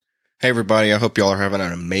Hey everybody, I hope y'all are having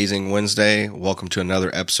an amazing Wednesday. Welcome to another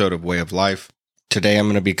episode of Way of Life. Today I'm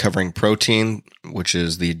going to be covering protein, which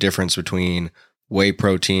is the difference between whey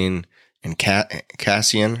protein and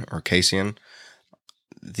casein,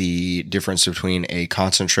 the difference between a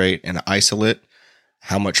concentrate and an isolate,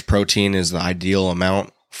 how much protein is the ideal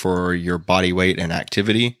amount for your body weight and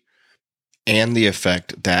activity, and the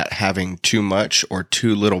effect that having too much or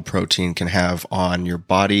too little protein can have on your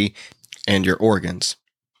body and your organs.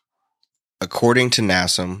 According to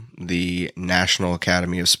NASM, the National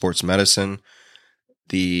Academy of Sports Medicine,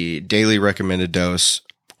 the daily recommended dose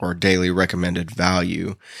or daily recommended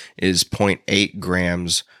value is 0.8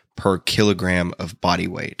 grams per kilogram of body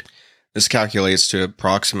weight. This calculates to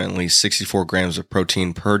approximately 64 grams of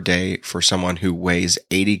protein per day for someone who weighs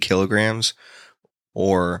 80 kilograms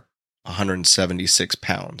or 176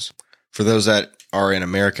 pounds. For those that are in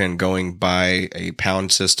America and going by a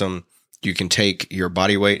pound system, you can take your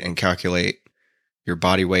body weight and calculate your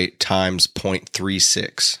body weight times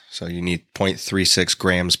 0.36. So you need 0.36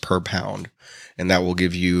 grams per pound. And that will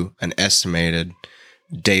give you an estimated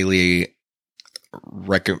daily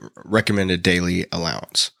recommended daily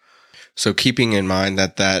allowance. So keeping in mind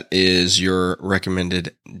that that is your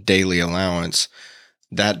recommended daily allowance,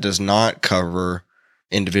 that does not cover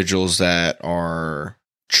individuals that are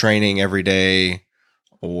training every day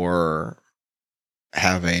or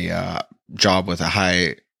have a job with a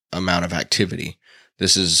high amount of activity.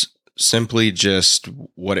 This is simply just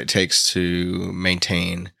what it takes to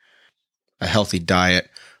maintain a healthy diet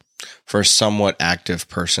for a somewhat active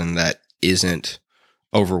person that isn't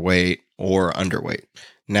overweight or underweight.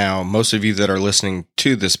 Now, most of you that are listening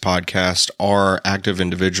to this podcast are active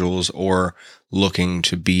individuals or looking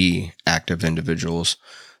to be active individuals.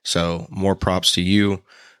 So more props to you.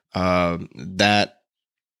 That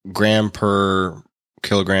gram per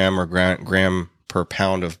kilogram or gram per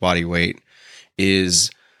pound of body weight is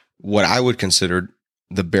what I would consider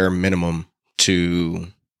the bare minimum to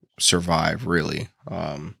survive, really.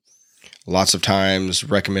 Lots of times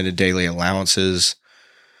recommended daily allowances,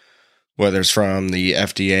 whether it's from the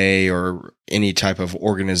FDA or any type of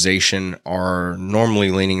organization, are normally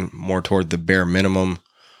leaning more toward the bare minimum,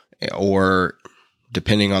 or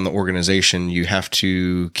depending on the organization, you have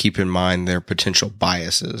to keep in mind their potential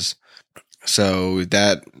biases. So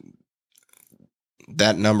that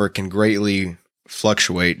number can greatly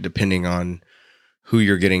fluctuate depending on who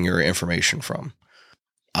you're getting your information from.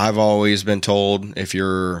 I've always been told if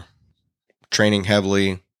you're training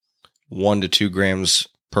heavily, 1 to 2 grams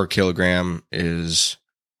per kilogram is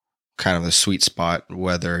kind of the sweet spot,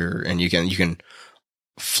 and you can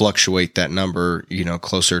fluctuate that number,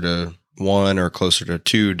 closer to 1 or closer to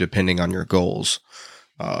 2, depending on your goals.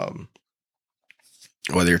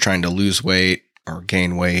 Whether you're trying to lose weight or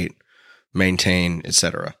gain weight, maintain,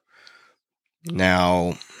 etc.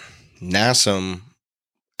 Now, NASM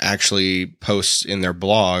actually posts in their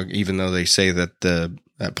blog, even though they say that that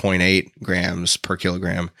 0.8 grams per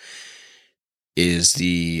kilogram is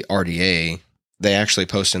the RDA, they actually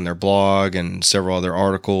post in their blog and several other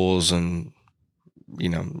articles and, you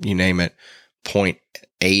name it,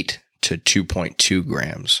 0.8 to 2.2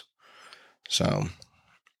 grams. So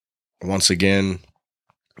once again,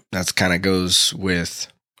 that's kind of goes with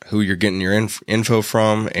who you're getting your info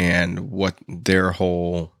from and what their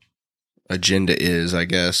whole agenda is, I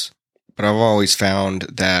guess. But I've always found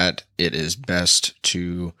that it is best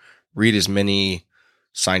to read as many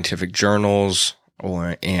scientific journals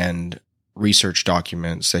and research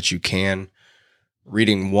documents that you can.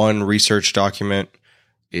 Reading one research document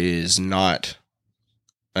is not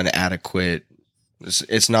an adequate,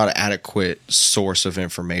 it's not an adequate source of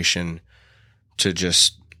information to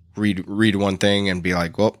just read one thing and be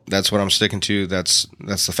like, well, that's what I'm sticking to. That's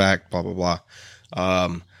the fact, blah, blah,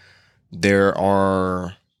 blah. There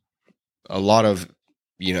are a lot of,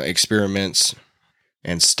 experiments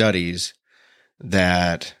and studies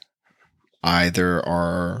that either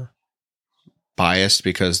are biased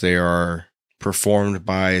because they are performed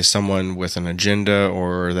by someone with an agenda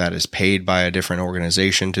or that is paid by a different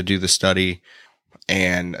organization to do the study.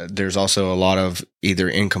 And there's also a lot of either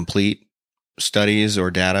incomplete studies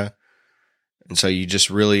or data. And so you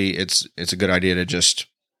just really, it's a good idea to just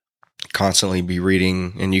constantly be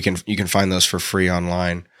reading, and you can find those for free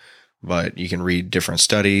online, but you can read different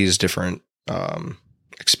studies, different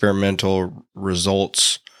experimental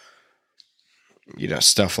results,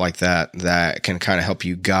 stuff like that can kind of help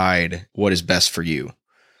you guide what is best for you.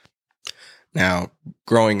 Now,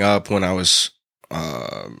 growing up when I was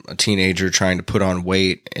a teenager trying to put on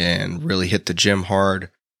weight and really hit the gym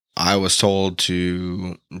hard, I was told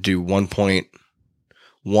to do 1.1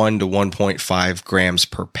 1 to 1.5 grams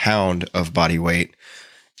per pound of body weight,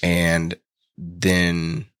 and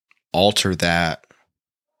then alter that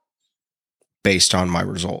based on my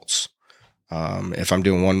results. If I'm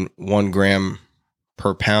doing one gram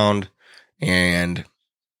per pound and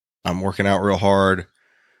I'm working out real hard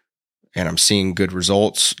and I'm seeing good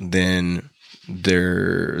results, then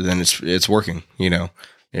it's working.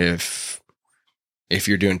 If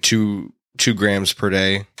you're doing two grams per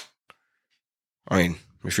day,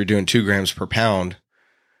 if you're doing 2 grams per pound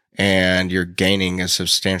and you're gaining a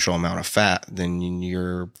substantial amount of fat, then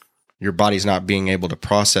your body's not being able to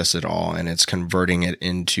process it all, and it's converting it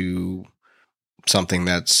into something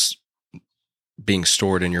that's being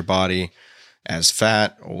stored in your body as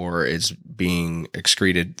fat, or it's being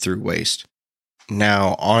excreted through waste.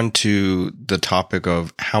 Now, on to the topic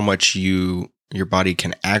of how much your body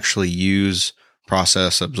can actually use,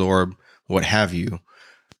 process, absorb, what have you.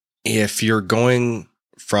 If you're going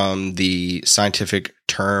from the scientific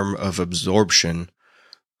term of absorption,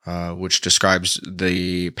 which describes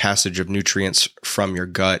the passage of nutrients from your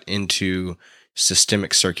gut into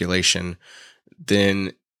systemic circulation,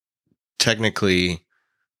 then technically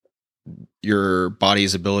your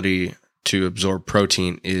body's ability to absorb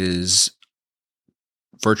protein is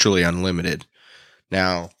virtually unlimited.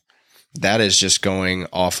 Now, that is just going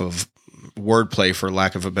off of wordplay, for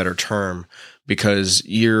lack of a better term, because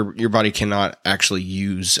your body cannot actually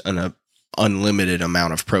use an unlimited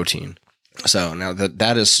amount of protein. So now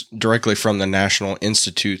that is directly from the National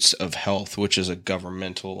Institutes of Health, which is a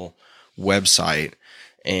governmental website.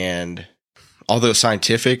 And although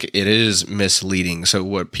scientific, it is misleading. So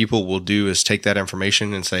what people will do is take that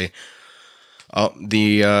information and say, oh,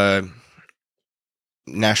 the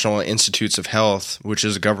National Institutes of Health, which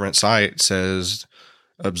is a government site, says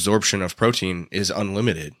absorption of protein is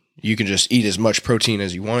unlimited. You can just eat as much protein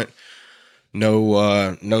as you want.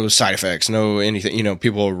 No side effects, no anything.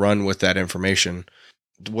 People run with that information.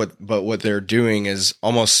 But what they're doing is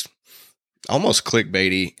almost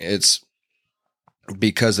clickbaity. It's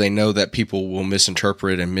because they know that people will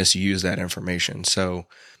misinterpret and misuse that information. So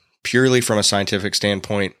purely from a scientific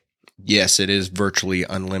standpoint, yes, it is virtually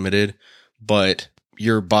unlimited, but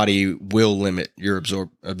your body will limit your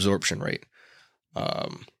absorption rate.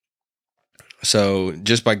 So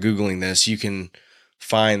just by Googling this, you can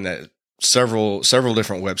find that several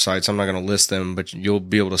different websites. I'm not going to list them, but you'll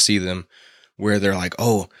be able to see them where they're like,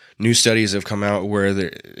 oh, new studies have come out where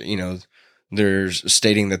they're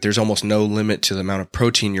stating that there's almost no limit to the amount of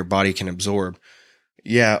protein your body can absorb.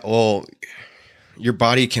 Yeah, well, your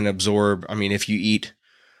body can absorb. If you eat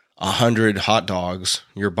 100 hot dogs,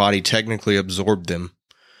 your body technically absorbed them.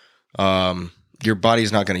 Your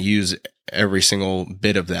body's not going to use every single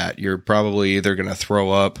bit of that. You're probably either going to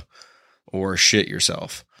throw up or shit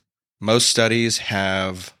yourself. Most studies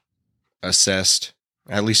have assessed,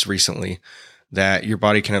 at least recently, that your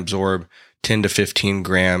body can absorb 10 to 15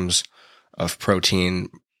 grams of protein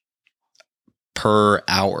per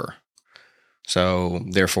hour. So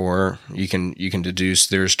therefore, you can deduce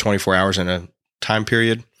there's 24 hours in a time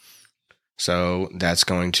period. So that's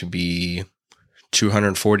going to be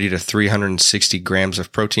 240 to 360 grams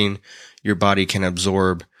of protein your body can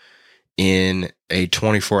absorb in a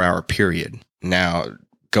 24-hour period. Now,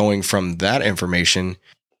 going from that information,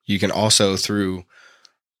 you can also, through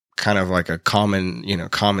kind of like a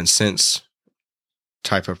common sense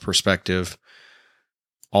type of perspective,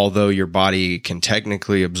 although your body can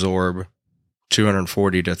technically absorb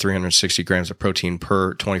 240 to 360 grams of protein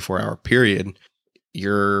per 24-hour period,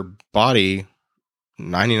 your body,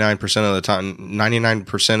 99% of the time,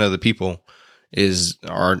 99% of the people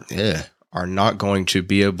are not going to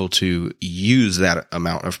be able to use that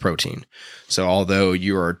amount of protein. So although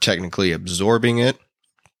you are technically absorbing it,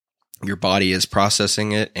 your body is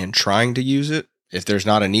processing it and trying to use it. If there's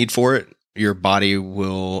not a need for it, your body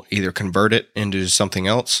will either convert it into something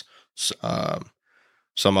else,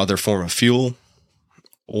 some other form of fuel,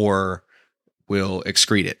 or will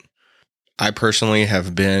excrete it. I personally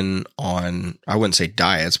have been on, I wouldn't say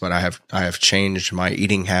diets, but I have changed my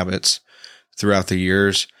eating habits throughout the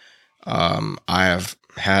years. I have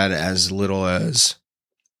had as little as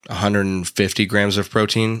 150 grams of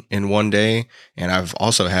protein in one day, and I've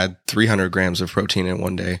also had 300 grams of protein in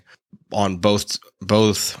one day on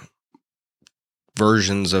both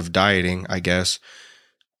versions of dieting, I guess.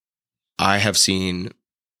 I have seen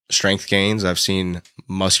strength gains. I've seen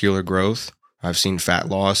muscular growth. I've seen fat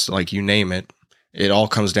loss, like you name it. It all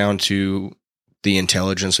comes down to the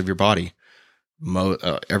intelligence of your body.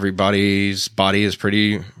 Everybody's body is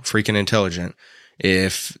pretty freaking intelligent.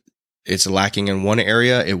 If it's lacking in one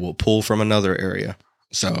area, it will pull from another area.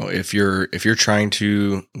 So if you're trying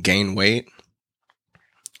to gain weight,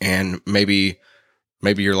 and maybe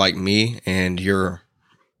you're like me and you're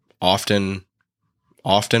often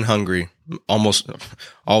hungry, almost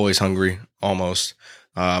always hungry, almost.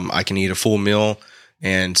 I can eat a full meal,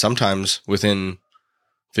 and sometimes within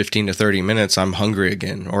 15 to 30 minutes, I'm hungry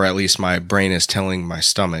again, or at least my brain is telling my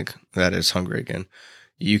stomach that it's hungry again.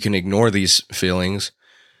 You can ignore these feelings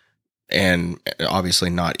and obviously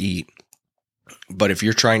not eat. But if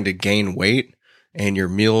you're trying to gain weight and your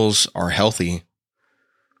meals are healthy,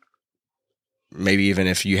 maybe even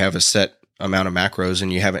if you have a set amount of macros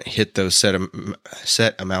and you haven't hit those set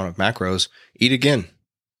amount of macros, eat again.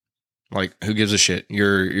 Like, who gives a shit?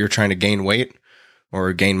 You're trying to gain weight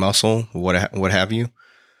or gain muscle, what have you.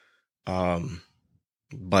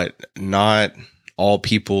 But not all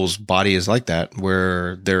people's body is like that,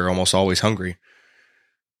 where they're almost always hungry.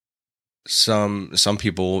 Some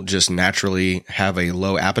people just naturally have a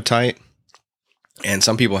low appetite, and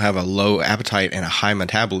some people have a low appetite and a high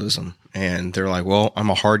metabolism, and they're like, well, I'm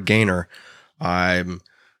a hard gainer. I'm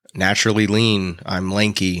naturally lean. I'm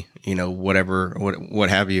lanky, whatever, what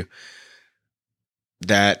have you.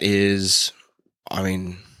 That is,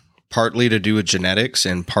 partly to do with genetics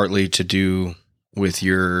and partly to do with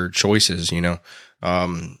your choices,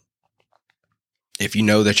 if you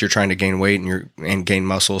know that you're trying to gain weight and gain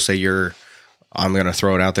muscle, say I'm going to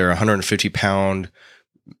throw it out there, 150-pound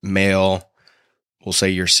male, we'll say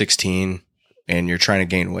you're 16 and you're trying to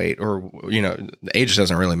gain weight, or, the age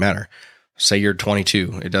doesn't really matter. Say you're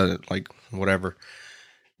 22. It doesn't, whatever.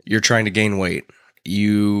 You're trying to gain weight.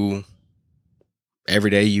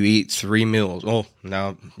 Every day you eat 3 meals. Oh,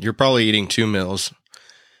 now you're probably eating 2 meals,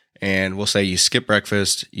 and we'll say you skip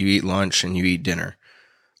breakfast, you eat lunch, and you eat dinner.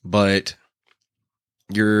 But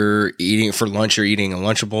you're eating for lunch, you're eating a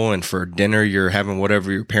Lunchable, and for dinner, you're having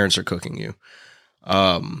whatever your parents are cooking you.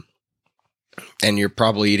 And you're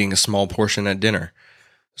probably eating a small portion at dinner.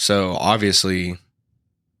 So obviously,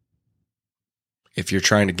 if you're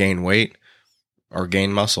trying to gain weight or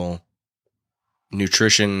gain muscle,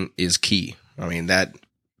 nutrition is key. That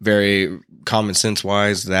very common sense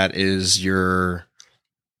wise, that is your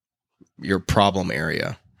problem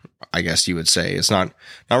area, I guess you would say. It's not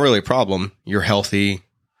really a problem. You're healthy.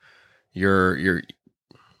 You're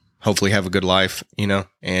hopefully have a good life,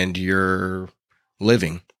 and you're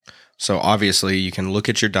living. So obviously you can look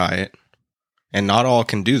at your diet, and not all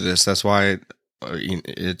can do this. That's why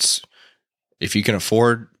it's, if you can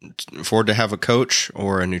afford to have a coach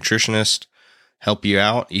or a nutritionist help you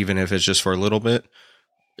out, even if it's just for a little bit,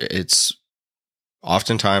 it's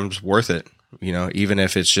oftentimes worth it, even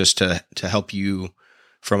if it's just to help you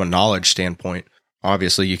from a knowledge standpoint.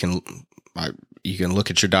 Obviously you can look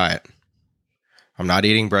at your diet. I'm not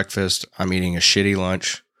eating breakfast. I'm eating a shitty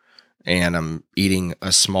lunch, and I'm eating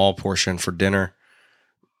a small portion for dinner.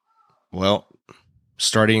 Well,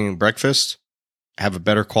 start eating breakfast, have a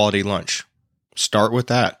better quality lunch. Start with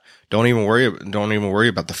that. Don't even worry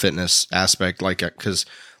about the fitness aspect, because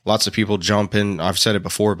lots of people jump in. I've said it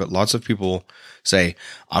before, but lots of people say,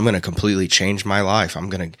 I'm going to completely change my life. I'm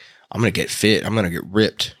going to get fit. I'm going to get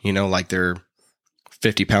ripped, they're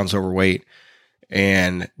 50 pounds overweight,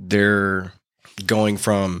 and they're going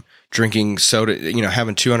from drinking soda,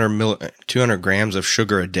 having 200 grams of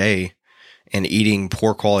sugar a day and eating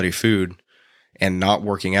poor quality food and not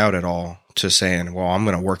working out at all, to saying, well, I'm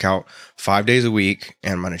going to work out 5 days a week,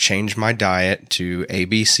 and I'm going to change my diet to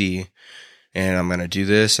ABC, and I'm going to do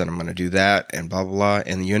this and I'm going to do that, and blah, blah, blah.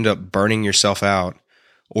 And you end up burning yourself out,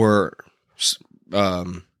 or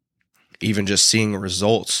even just seeing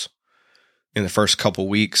results in the first couple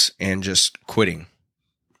weeks and just quitting,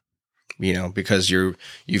 because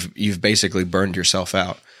you've basically burned yourself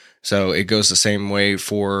out. So it goes the same way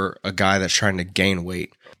for a guy that's trying to gain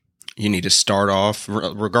weight. You need to start off,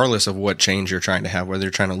 regardless of what change you're trying to have, whether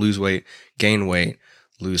you're trying to lose weight, gain weight,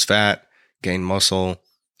 lose fat, gain muscle,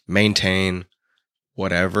 maintain,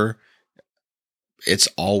 whatever. It's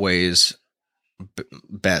always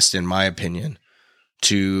best, in my opinion,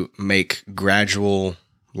 to make gradual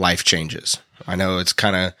life changes. I know it's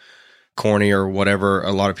kind of corny or whatever.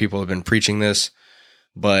 A lot of people have been preaching this,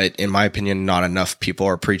 but in my opinion, not enough people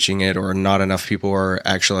are preaching it, or not enough people are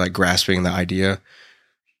actually grasping the idea.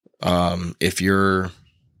 If you're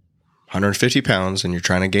 150 pounds and you're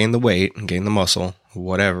trying to gain the weight and gain the muscle,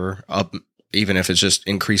 whatever, up, even if it's just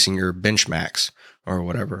increasing your bench max or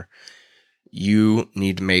whatever, you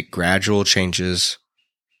need to make gradual changes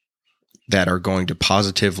that are going to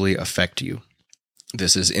positively affect you.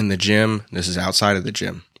 This is in the gym. This is outside of the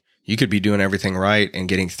gym. You could be doing everything right and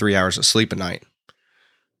getting 3 hours of sleep a night.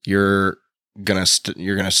 Your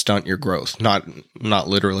you're gonna stunt your growth. Not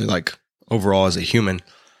literally like overall as a human,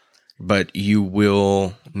 but you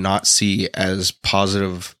will not see as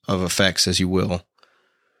positive of effects as you will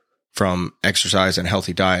from exercise and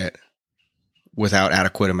healthy diet without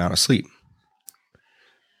adequate amount of sleep.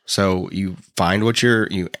 So you find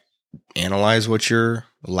you analyze what you're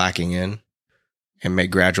lacking in and make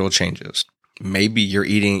gradual changes. Maybe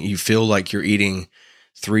you feel like you're eating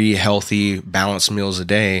 3 healthy, balanced meals a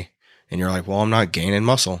day, and you're like, well, I'm not gaining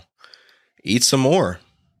muscle. Eat some more.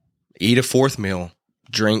 Eat a 4th meal.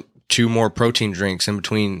 Drink 2 more protein drinks in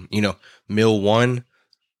between, meal 1,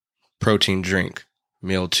 protein drink.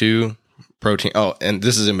 Meal 2, protein. Oh, and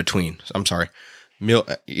this is in between. I'm sorry. Meal,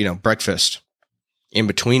 breakfast. In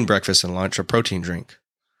between breakfast and lunch, a protein drink.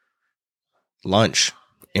 Lunch.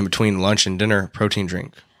 In between lunch and dinner, protein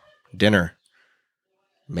drink. Dinner.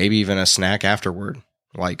 Maybe even a snack afterward.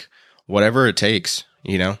 Like, whatever it takes,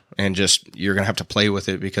 and just, you're going to have to play with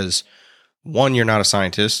it because 1, you're not a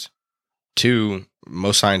scientist. 2,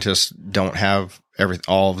 most scientists don't have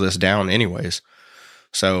all of this down anyways.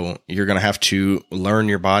 So you're going to have to learn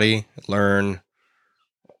your body, learn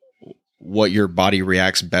what your body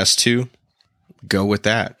reacts best to. Go with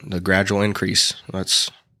that. The gradual increase.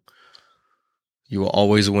 You will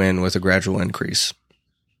always win with a gradual increase.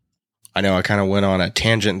 I know I kind of went on a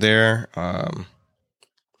tangent there,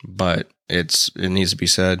 but it needs to be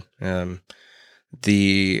said.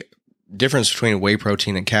 The difference between whey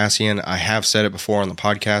protein and casein, I have said it before on the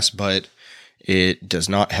podcast, but it does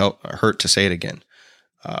not hurt to say it again.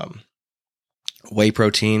 Whey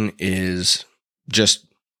protein is just,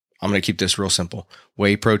 I'm going to keep this real simple.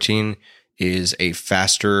 Whey protein is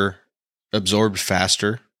absorbed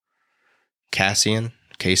faster. Casein,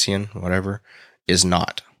 whatever, is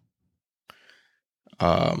not.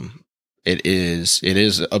 It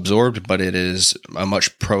is absorbed, but it is a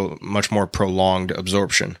much more prolonged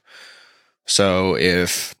absorption. So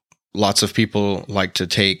if lots of people like to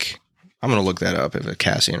take, I'm going to look that up if it's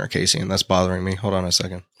casein or casein. That's bothering me. Hold on a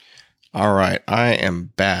second. All right, I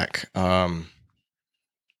am back. I've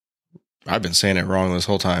been saying it wrong this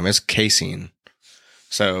whole time. It's casein.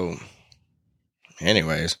 So,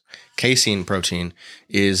 anyways, casein protein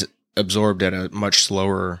is absorbed at a much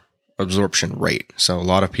slower absorption rate. So a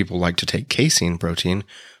lot of people like to take casein protein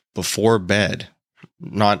before bed.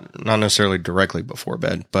 Not necessarily directly before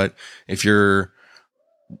bed, but if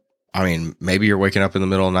maybe you're waking up in the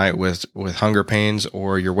middle of the night with hunger pains,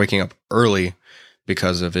 or you're waking up early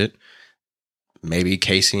because of it, maybe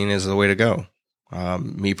casein is the way to go.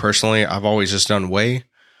 Me personally, I've always just done whey.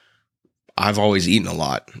 I've always eaten a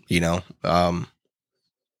lot,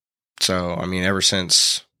 so, ever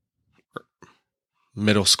since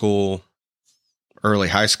middle school, early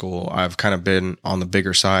high school, I've kind of been on the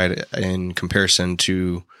bigger side in comparison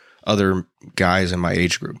to other guys in my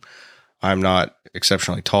age group. I'm not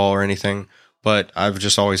exceptionally tall or anything, but I've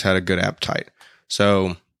just always had a good appetite.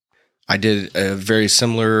 So I did a very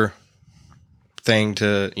similar thing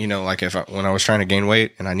to, when I was trying to gain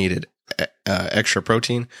weight and I needed extra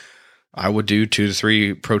protein, I would do 2 to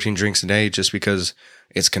 3 protein drinks a day just because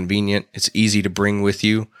it's convenient. It's easy to bring with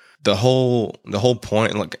you. The whole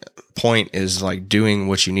point is like doing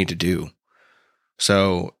what you need to do.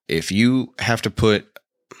 So if you have to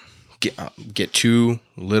get 2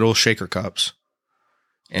 little shaker cups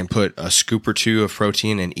and put a scoop or 2 of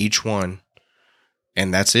protein in each one,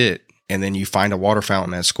 and that's it. And then you find a water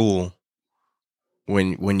fountain at school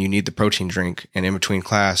when you need the protein drink, and in between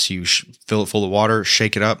class, you fill it full of water,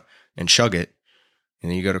 shake it up, and chug it.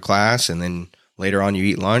 And then you go to class, and then later on you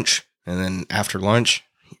eat lunch, and then after lunch,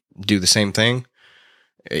 do the same thing.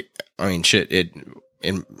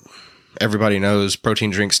 Everybody knows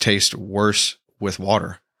protein drinks taste worse with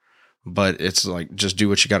water, but it's like, just do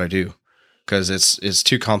what you got to do, because it's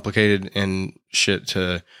too complicated and shit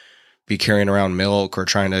to be carrying around milk or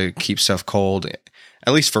trying to keep stuff cold.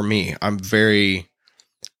 At least for me, I'm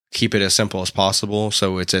keep it as simple as possible,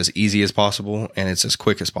 so it's as easy as possible and it's as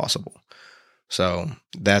quick as possible. So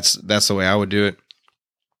that's the way I would do it.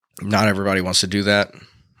 Not everybody wants to do that.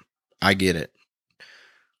 I get it.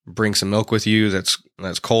 Bring some milk with you that's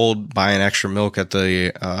cold. Buy an extra milk at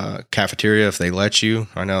the cafeteria if they let you.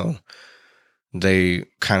 I know they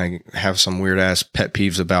kind of have some weird ass pet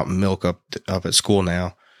peeves about milk up at school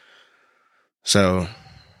now. So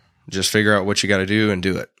just figure out what you got to do and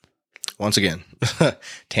do it. Once again,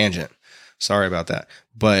 tangent. Sorry about that.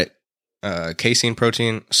 But casein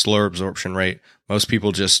protein, slower absorption rate. Most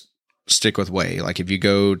people just stick with whey. Like if you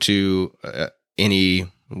go to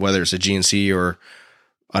whether it's a GNC or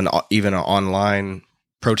even an online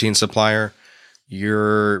protein supplier,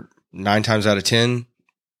 you're 9 times out of 10,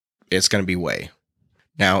 it's going to be whey.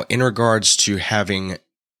 Now, in regards to having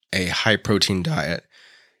a high protein diet,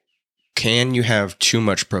 can you have too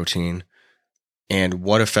much protein? And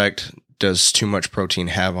what effect does too much protein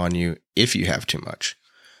have on you if you have too much?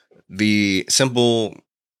 The simple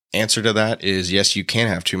answer to that is yes, you can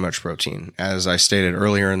have too much protein. As I stated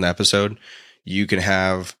earlier in the episode, you can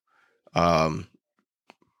have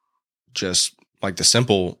just like the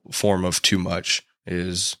simple form of too much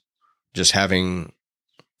is just having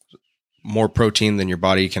more protein than your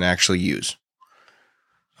body can actually use.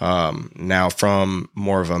 Now, from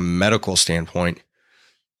more of a medical standpoint,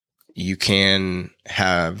 you can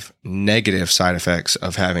have negative side effects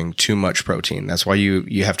of having too much protein. That's why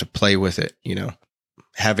you have to play with it, you know.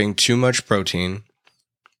 Having too much protein,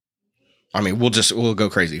 I mean, we'll go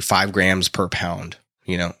crazy. 5 grams per pound,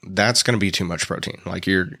 you know, that's going to be too much protein. Like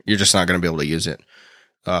you're just not going to be able to use it.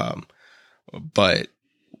 But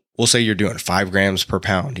we'll say you're doing 5 grams per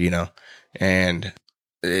pound, you know, and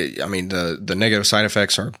the negative side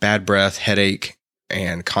effects are bad breath, headache,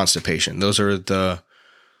 and constipation. Those are the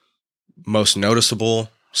most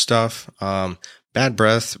noticeable stuff. Bad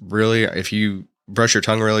breath, really, if you brush your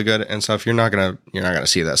tongue really good and stuff, you're not gonna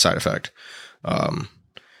see that side effect.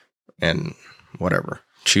 And whatever,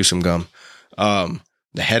 chew some gum.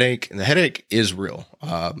 The headache is real.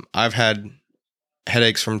 I've had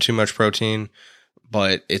headaches from too much protein,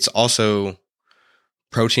 but it's also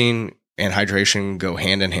protein and hydration go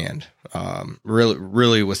hand in hand.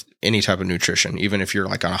 Really with any type of nutrition, even if you're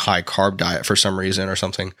like on a high carb diet for some reason or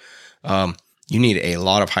something, you need a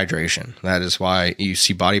lot of hydration. That is why you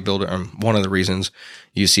see one of the reasons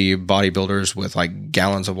you see bodybuilders with like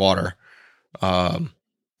gallons of water.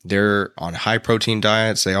 They're on high protein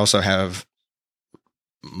diets. They also have,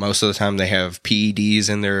 most of the time they have PEDs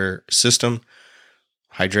in their system.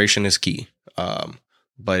 Hydration is key.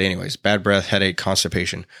 But anyways, bad breath, headache,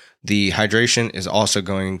 constipation. The hydration is also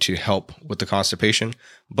going to help with the constipation,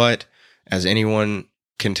 but as anyone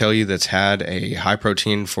can tell you that's had a high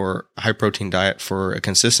protein diet for a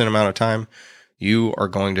consistent amount of time, you are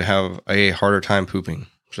going to have a harder time pooping.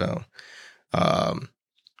 So,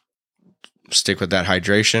 stick with that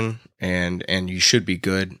hydration and you should be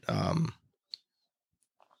good.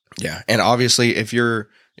 Yeah. And obviously if you're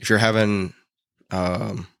having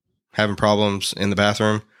problems in the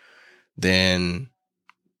bathroom, then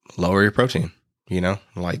lower your protein, you know,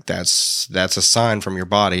 like that's a sign from your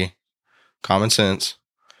body, common sense,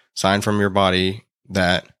 sign from your body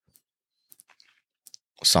that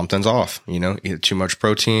something's off, you know, either too much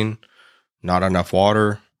protein, not enough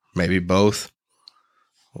water, maybe both,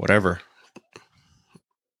 whatever.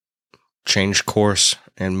 Change course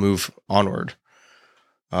and move onward.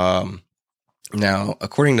 Now,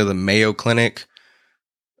 according to the Mayo Clinic,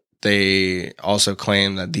 they also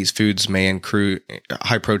claim that these foods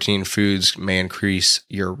high protein foods may increase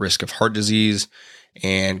your risk of heart disease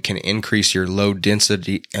and can increase your low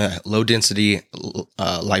density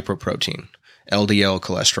lipoprotein, LDL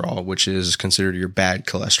cholesterol, which is considered your bad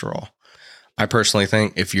cholesterol. I personally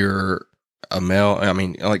think if you're a male,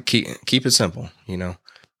 keep it simple, you know.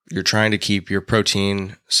 You're trying to keep your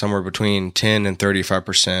protein somewhere between 10 and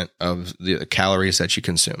 35% of the calories that you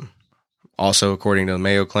consume. Also, according to the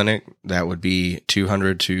Mayo Clinic, that would be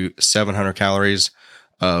 200 to 700 calories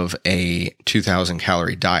of a 2,000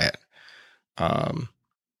 calorie diet.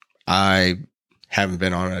 I haven't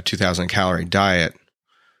been on a 2,000 calorie diet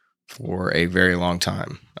for a very long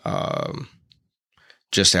time.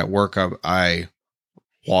 Just at work, I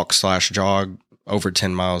walk/jog over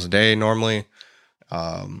 10 miles a day normally.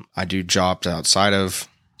 I do jobs outside of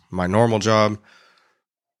my normal job.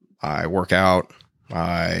 I work out.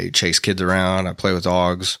 I chase kids around. I play with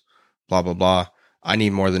dogs, blah, blah, blah. I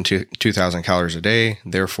need more than 2,000 calories a day.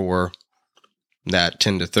 Therefore, that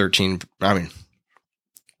 10 to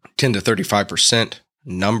 35%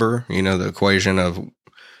 number, you know, the equation of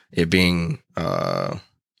it being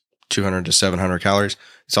 200 to 700 calories,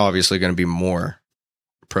 it's obviously going to be more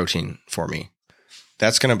protein for me.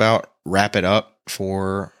 That's going to about wrap it up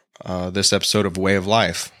for this episode of Way of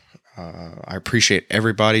Life. I appreciate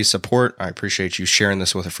everybody's support. I appreciate you sharing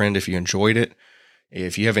this with a friend if you enjoyed it.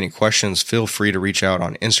 If you have any questions, feel free to reach out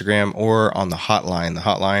on Instagram or on the hotline. The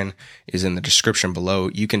hotline is in the description below.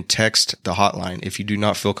 You can text the hotline. If you do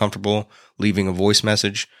not feel comfortable leaving a voice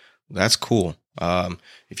message, that's cool.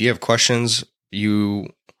 If you have questions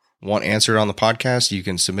you want answered on the podcast, you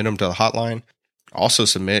can submit them to the hotline. Also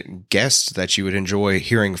submit guests that you would enjoy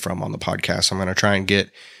hearing from on the podcast. I'm going to try and get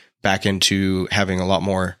back into having a lot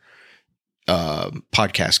more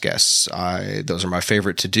podcast guests. Those are my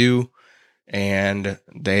favorite to do, and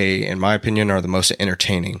they, in my opinion, are the most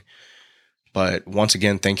entertaining. But once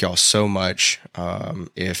again, thank y'all so much.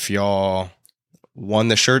 If y'all won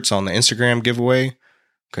the shirts on the Instagram giveaway,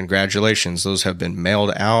 congratulations. Those have been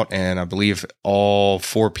mailed out, and I believe all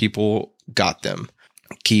 4 people got them.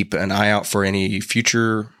 Keep an eye out for any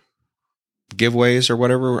future giveaways or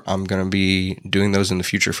whatever. I'm going to be doing those in the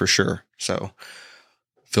future for sure. So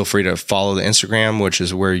feel free to follow the Instagram, which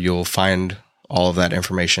is where you'll find all of that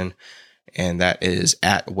information. And that is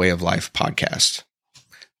at Way of Life Podcast.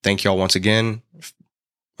 Thank y'all once again.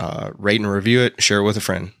 Rate and review it. Share it with a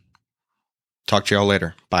friend. Talk to y'all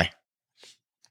later. Bye.